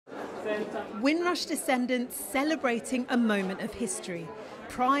Windrush descendants celebrating a moment of history,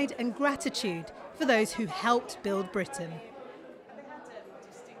 pride and gratitude for those who helped build Britain.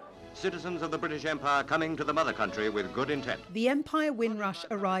 Citizens of the British Empire coming to the mother country with good intent. The Empire Windrush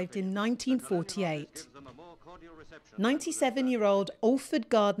arrived in 1948. 97-year-old Alfred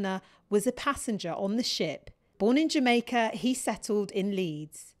Gardner was a passenger on the ship. Born in Jamaica, he settled in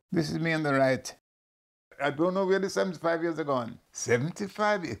Leeds. This is me on the right. I don't know where the 75 years are gone.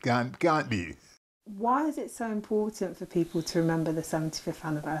 75? It can't be. Why is it so important for people to remember the 75th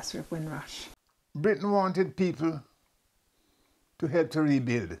anniversary of Windrush? Britain wanted people to help to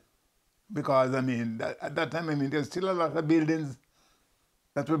rebuild. Because, at that time, there's still a lot of buildings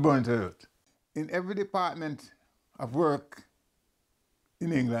that were burnt out. In every department of work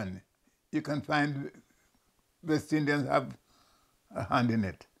in England, you can find West Indians have a hand in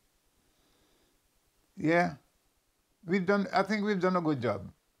it. Yeah, I think we've done a good job.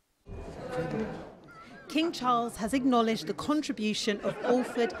 King Charles has acknowledged the contribution of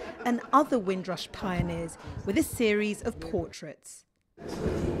Alfred and other Windrush pioneers with a series of portraits.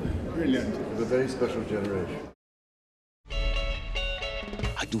 Brilliant. It was a very special generation.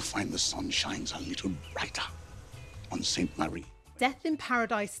 I do find the sun shines a little brighter on St. Marie. Death in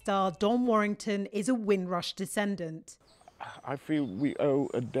Paradise star Don Warrington is a Windrush descendant. I feel we owe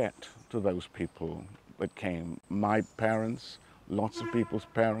a debt to those people that came. My parents, lots of people's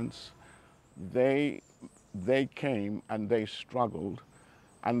parents, they came and they struggled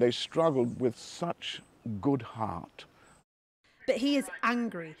with such good heart. But he is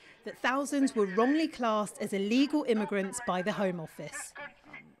angry that thousands were wrongly classed as illegal immigrants by the Home Office.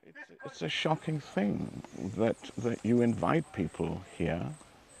 It's a shocking thing that you invite people here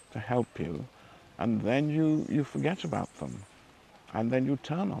to help you, and then you forget about them, and then you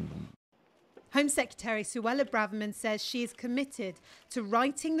turn on them. Home Secretary Suella Braverman says she is committed to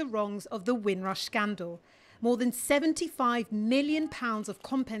righting the wrongs of the Windrush scandal. More than £75 million of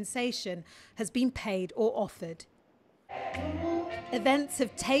compensation has been paid or offered. Events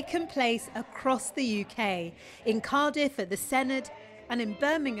have taken place across the UK, in Cardiff at the Senedd and in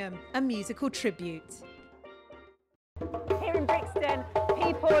Birmingham, a musical tribute. Here in Brixton,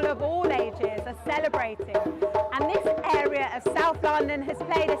 people of all ages are celebrating, and this area of South London has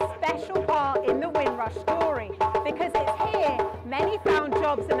played a special part in the Windrush story, because it's here many found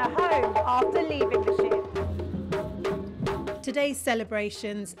jobs and a home after leaving the ship. Today's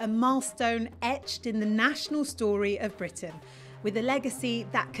celebrations, a milestone etched in the national story of Britain, with a legacy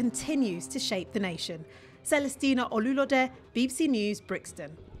that continues to shape the nation. Celestina Olulode, BBC News,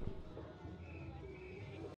 Brixton.